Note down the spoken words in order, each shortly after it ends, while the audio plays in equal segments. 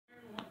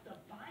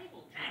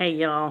Hey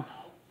y'all.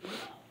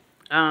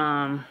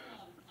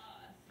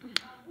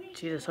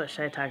 Jesus, what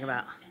should I talk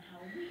about?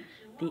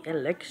 The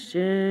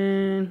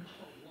election.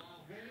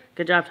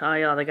 Good job to all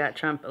y'all that got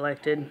Trump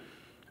elected.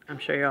 I'm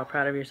sure you're all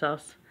proud of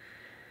yourselves.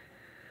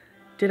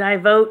 Did I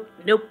vote?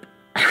 Nope.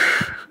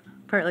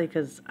 Partly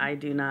because I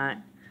do not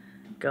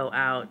go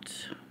out.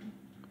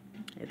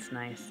 It's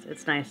nice.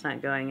 It's nice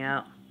not going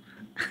out.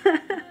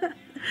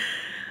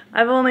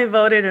 I've only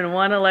voted in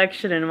one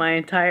election in my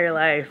entire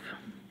life.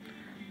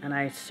 And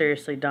I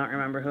seriously don't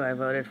remember who I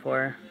voted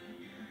for.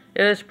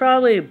 It was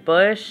probably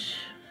Bush,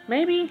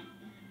 maybe?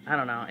 I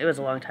don't know. It was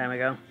a long time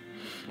ago.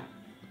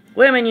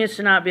 Women used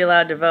to not be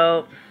allowed to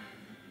vote.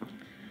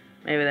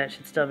 Maybe that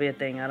should still be a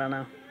thing. I don't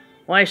know.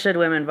 Why should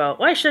women vote?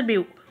 Why should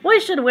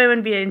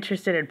women be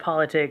interested in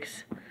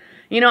politics?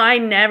 You know, I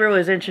never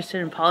was interested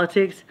in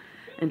politics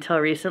until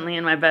recently,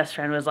 and my best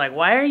friend was like,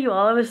 "Why are you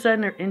all of a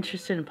sudden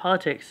interested in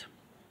politics?"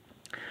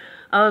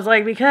 I was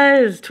like,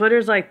 because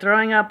Twitter's like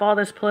throwing up all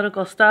this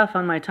political stuff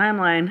on my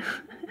timeline.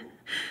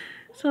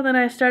 So then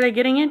I started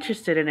getting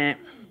interested in it.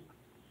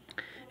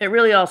 It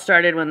really all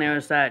started when there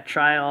was that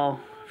trial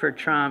for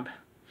Trump.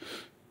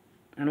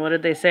 And what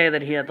did they say?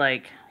 That he had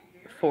like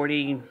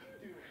 40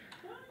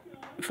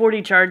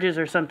 charges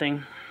or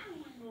something.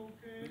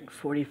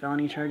 40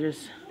 felony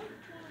charges.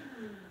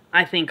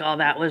 I think all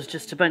that was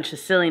just a bunch of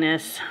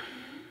silliness.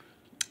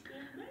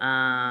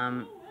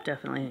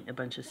 Definitely a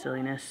bunch of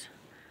silliness.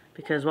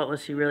 Because what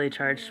was he really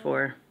charged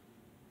for?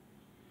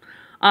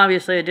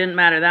 Obviously, it didn't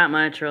matter that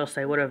much, or else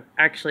they would have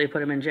actually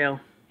put him in jail.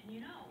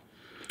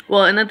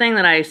 Well, and the thing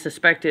that I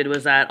suspected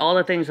was that all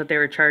the things that they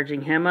were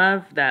charging him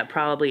of, that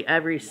probably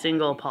every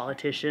single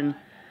politician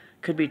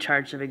could be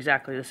charged of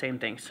exactly the same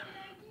things.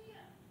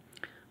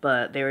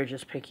 But they were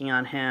just picking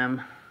on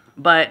him.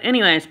 But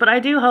anyways, but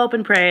I do hope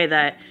and pray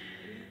that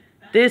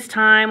this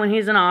time when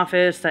he's in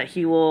office, that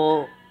he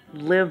will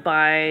live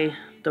by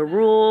the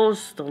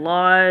rules, the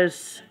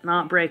laws,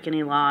 not break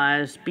any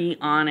laws, be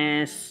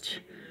honest,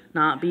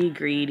 not be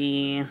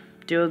greedy,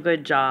 do a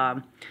good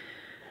job.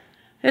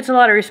 It's a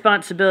lot of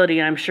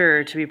responsibility, I'm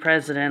sure, to be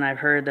president. I've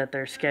heard that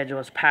their schedule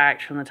is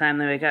packed from the time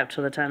they wake up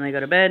till the time they go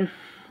to bed.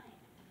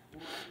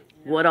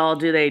 What all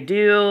do they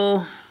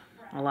do?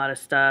 A lot of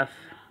stuff.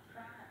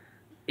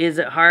 Is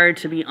it hard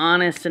to be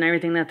honest in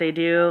everything that they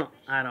do?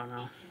 I don't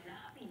know.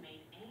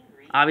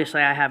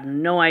 Obviously, I have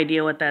no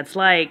idea what that's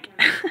like.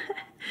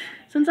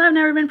 Since I've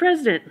never been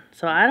president.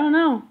 So I don't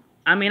know.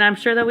 I mean, I'm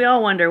sure that we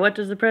all wonder, what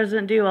does the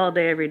president do all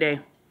day, every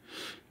day?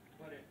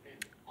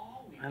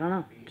 I don't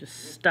know.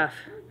 Just stuff.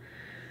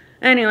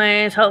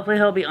 Anyways, hopefully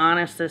he'll be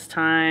honest this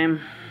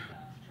time.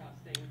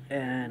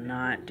 And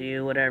not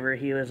do whatever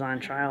he was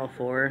on trial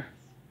for.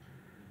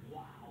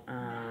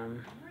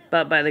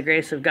 But by the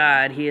grace of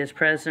God, he is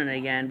president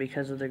again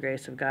because of the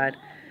grace of God.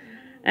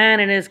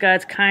 And it is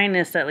God's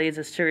kindness that leads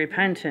us to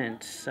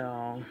repentance.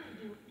 So,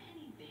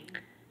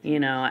 you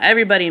know,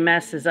 everybody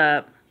messes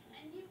up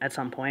at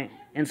some point,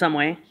 in some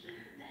way.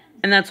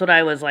 And that's what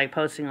I was like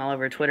posting all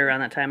over Twitter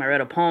around that time. I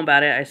wrote a poem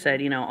about it. I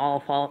said, you know,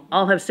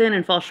 all have sinned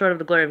and fall short of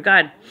the glory of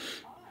God.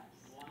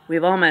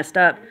 We've all messed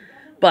up.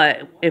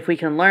 But if we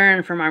can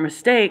learn from our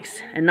mistakes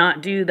and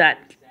not do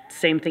that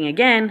same thing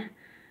again,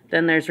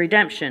 then there's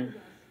redemption.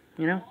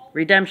 You know,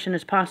 redemption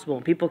is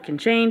possible. People can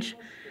change.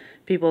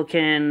 People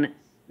can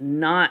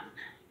not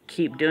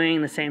keep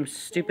doing the same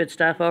stupid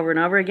stuff over and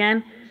over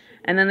again.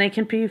 And then they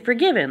can be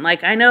forgiven.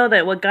 Like, I know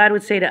that what God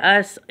would say to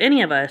us,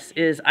 any of us,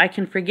 is, I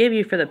can forgive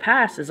you for the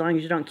past as long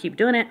as you don't keep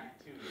doing it.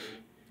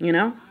 You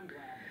know?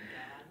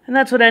 And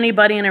that's what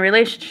anybody in a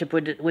relationship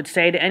would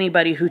say to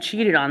anybody who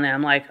cheated on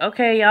them. Like,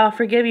 okay, yeah, I'll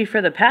forgive you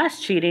for the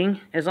past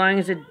cheating as long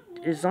as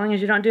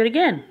you don't do it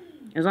again.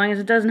 As long as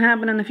it doesn't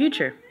happen in the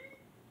future.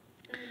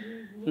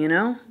 You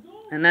know?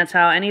 And that's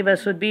how any of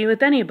us would be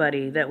with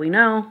anybody that we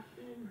know.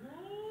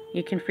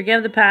 You can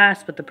forgive the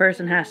past, but the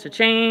person has to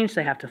change.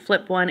 They have to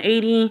flip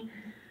 180.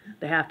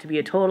 They have to be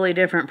a totally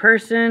different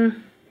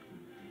person.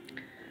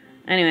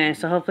 Anyway,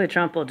 so hopefully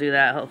Trump will do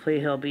that. Hopefully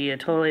he'll be a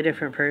totally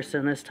different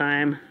person this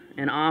time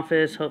in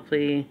office.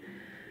 Hopefully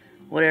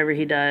whatever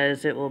he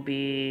does, it will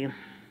be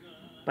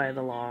by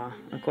the law,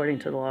 according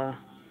to the law.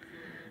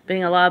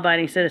 Being a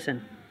law-abiding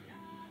citizen.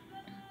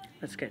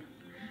 That's good.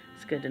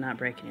 It's good to not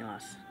break any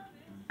laws.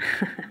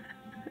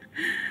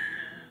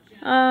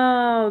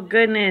 Oh,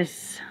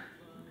 goodness.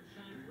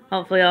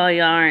 Hopefully all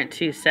y'all aren't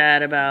too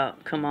sad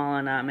about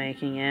Kamala not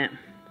making it.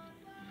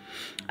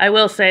 I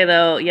will say,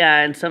 though,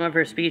 yeah, in some of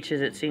her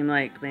speeches, it seemed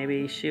like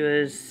maybe she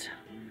was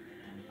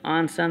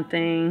on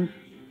something.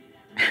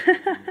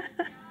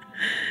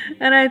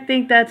 And I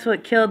think that's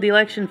what killed the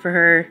election for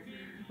her.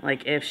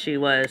 Like, if she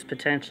was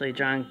potentially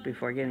drunk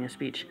before giving a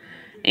speech.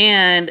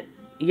 And,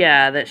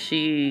 yeah, that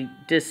she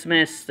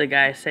dismissed the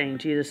guy saying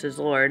Jesus is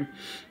Lord.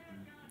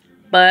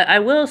 But I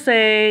will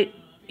say,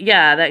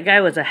 yeah, that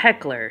guy was a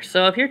heckler.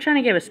 So if you're trying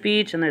to give a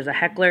speech and there's a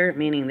heckler,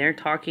 meaning they're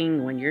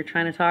talking when you're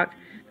trying to talk,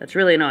 that's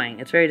really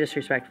annoying. It's very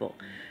disrespectful.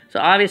 So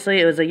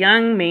obviously it was a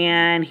young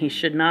man. He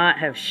should not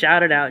have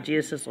shouted out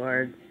Jesus is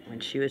Lord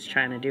when she was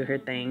trying to do her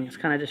thing. It's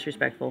kind of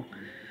disrespectful.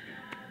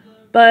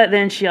 But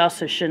then she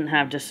also shouldn't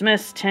have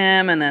dismissed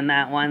him, and then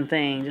that one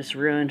thing just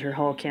ruined her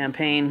whole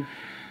campaign.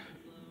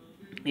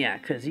 Yeah,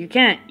 because you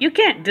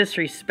can't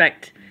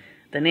disrespect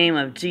the name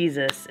of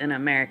Jesus in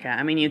America.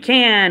 I mean, you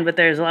can, but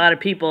there's a lot of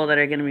people that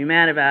are going to be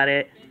mad about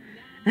it.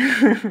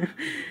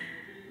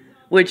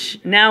 Which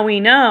now we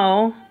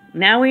know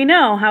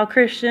how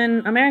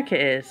Christian America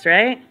is,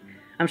 right?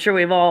 I'm sure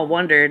we've all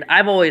wondered.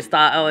 I've always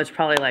thought, oh, it's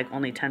probably like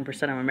only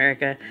 10% of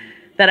America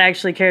that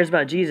actually cares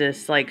about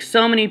Jesus. Like,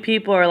 so many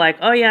people are like,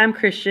 oh yeah, I'm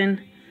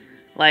Christian.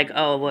 Like,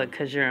 oh, what,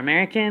 because you're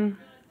American?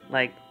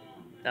 Like,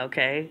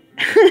 okay.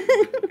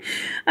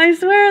 I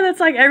swear that's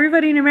like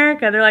everybody in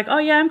America. They're like, oh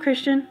yeah, I'm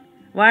Christian.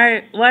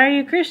 Why are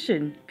you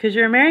Christian? Because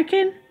you're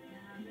American?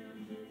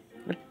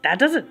 That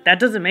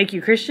doesn't make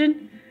you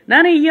Christian.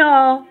 None of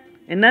y'all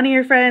and none of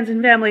your friends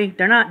and family,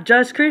 they're not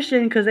just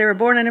Christian because they were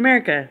born in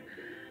America.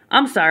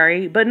 I'm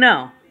sorry, but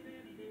no.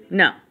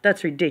 No,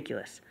 that's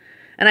ridiculous.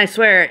 And I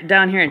swear,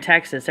 down here in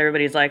Texas,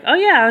 everybody's like, oh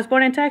yeah, I was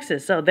born in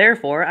Texas, so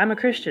therefore I'm a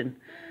Christian.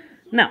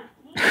 No.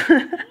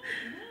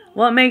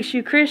 What makes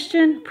you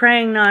Christian?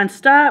 Praying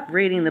nonstop,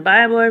 reading the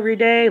Bible every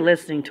day,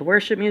 listening to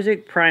worship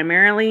music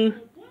primarily.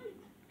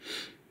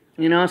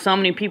 You know, so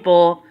many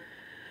people...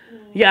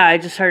 Yeah, I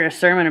just heard a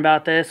sermon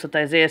about this with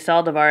Isaiah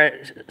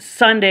Saldivar.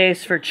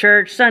 Sundays for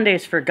church,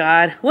 Sundays for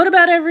God. What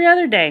about every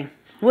other day?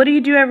 What do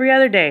you do every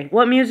other day?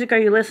 What music are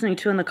you listening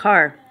to in the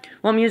car?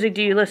 What music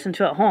do you listen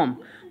to at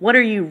home? What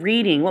are you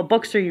reading? What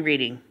books are you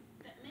reading?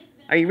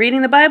 Are you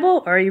reading the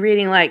Bible, or are you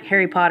reading like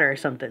Harry Potter or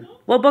something?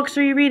 What books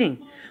are you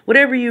reading?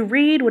 Whatever you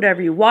read,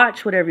 whatever you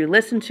watch, whatever you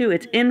listen to,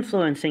 it's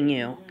influencing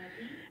you.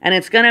 And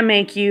it's going to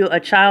make you a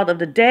child of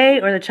the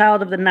day or the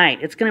child of the night.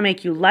 It's going to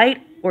make you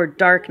light or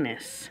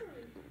darkness.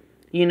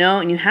 You know,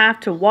 and you have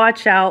to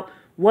watch out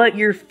what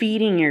you're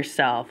feeding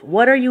yourself.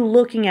 What are you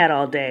looking at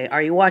all day?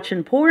 Are you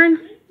watching porn?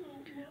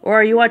 Or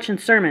are you watching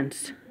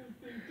sermons?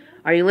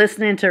 Are you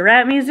listening to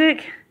rap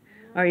music?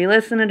 Or are you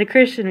listening to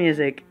Christian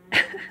music?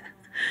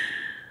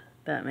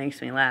 That makes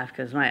me laugh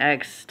because my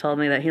ex told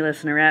me that he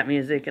listened to rap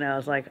music, and I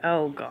was like,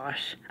 oh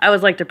gosh. I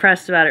was like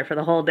depressed about it for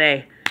the whole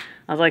day.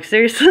 I was like,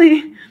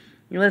 seriously?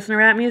 You listen to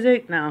rap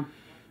music? No.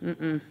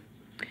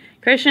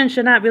 Christians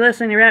should not be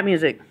listening to rap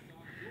music.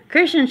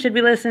 Christians should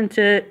be listening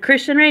to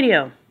Christian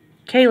radio,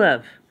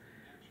 K-Love,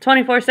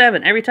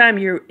 24/7. Every time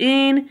you're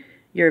in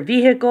your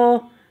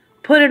vehicle,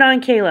 put it on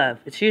K-Love.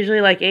 It's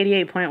usually like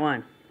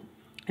 88.1.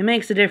 It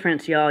makes a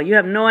difference, y'all. You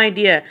have no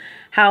idea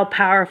how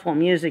powerful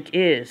music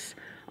is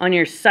on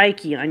your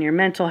psyche, on your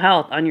mental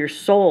health, on your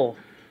soul.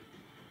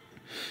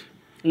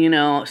 You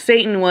know,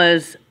 Satan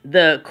was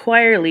the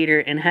choir leader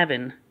in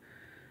heaven,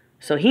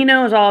 so he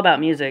knows all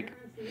about music.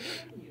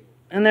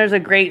 And there's a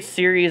great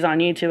series on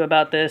YouTube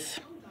about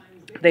this.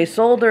 They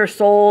sold their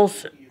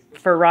souls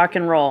for rock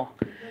and roll.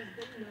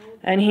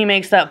 And he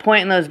makes that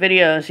point in those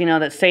videos, you know,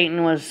 that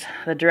Satan was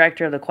the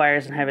director of the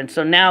choirs in heaven.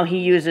 So now he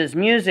uses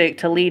music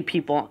to lead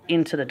people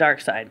into the dark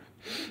side.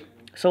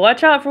 So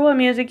watch out for what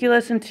music you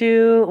listen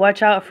to.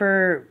 Watch out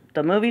for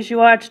the movies you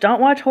watch. Don't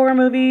watch horror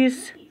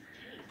movies.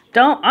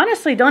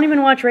 Honestly, don't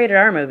even watch rated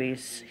R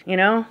movies, you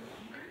know?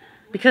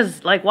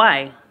 Because, like,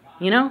 why?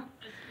 You know?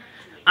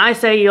 I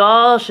say you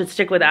all should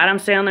stick with Adam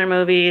Sandler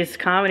movies,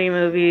 comedy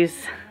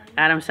movies.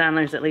 Adam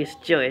Sandler's at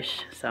least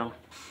Jewish, so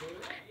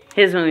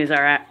his movies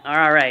are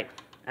all right.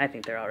 I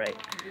think they're all right.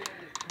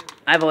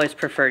 I've always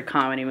preferred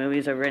comedy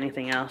movies over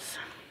anything else.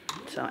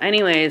 So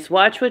anyways,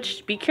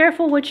 be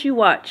careful what you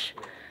watch.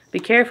 Be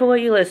careful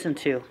what you listen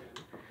to.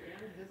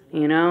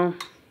 You know?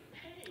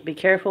 Be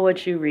careful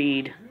what you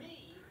read.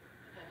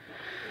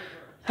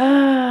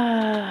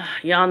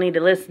 Y'all need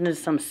to listen to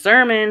some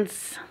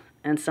sermons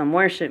and some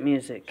worship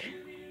music.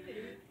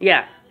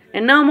 Yeah.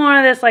 And no more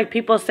of this like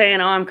people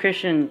saying, oh, I'm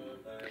Christian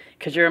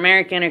because you're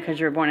American or because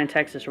you were born in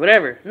Texas or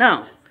whatever.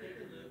 No.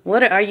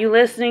 What are you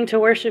listening to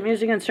worship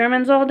music and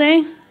sermons all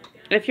day?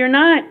 If you're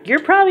not,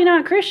 you're probably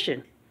not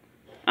Christian.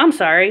 I'm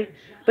sorry,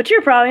 but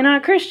you're probably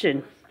not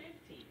Christian.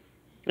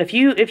 If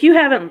you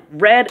haven't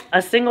read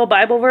a single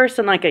Bible verse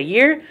in like a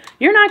year,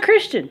 you're not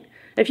Christian.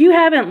 If you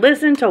haven't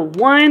listened to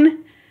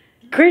one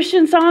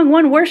Christian song,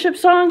 one worship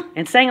song,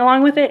 and sang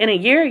along with it in a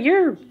year,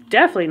 you're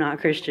definitely not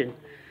Christian.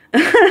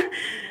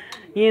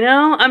 You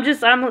know,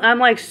 I'm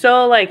like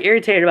so like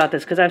irritated about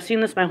this because I've seen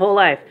this my whole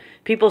life.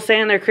 People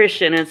saying they're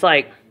Christian, and it's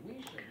like,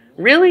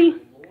 really?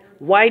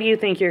 Why do you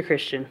think you're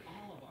Christian?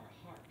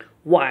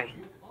 Why?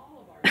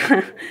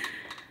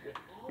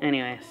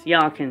 Anyways,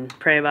 y'all can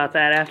pray about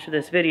that after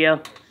this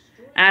video.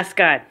 Ask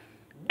God.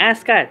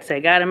 Ask God.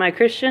 Say, God, am I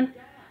Christian?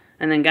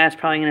 And then God's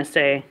probably going to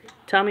say,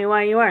 tell me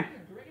why you are.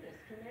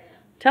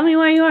 Tell me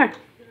why you are.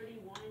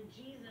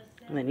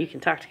 And then you can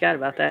talk to God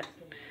about that.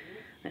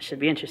 That should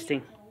be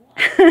interesting.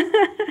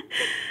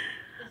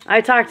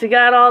 I talk to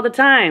God all the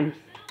time.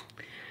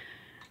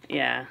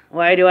 Yeah.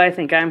 Why do I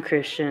think I'm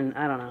Christian?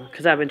 I don't know.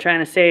 Because I've been trying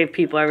to save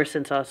people ever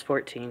since I was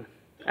 14.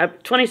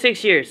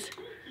 26 years.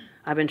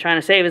 I've been trying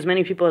to save as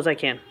many people as I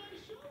can.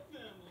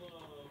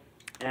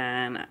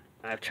 And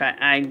I've tried.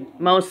 I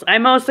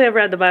mostly have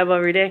read the Bible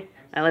every day.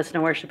 I listen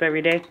to worship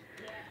every day.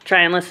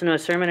 Try and listen to a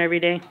sermon every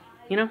day.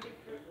 You know?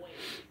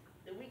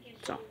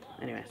 So,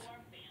 anyways.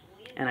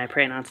 And I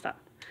pray nonstop.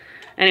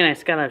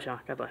 Anyways, God loves y'all.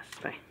 God bless.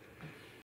 Bye.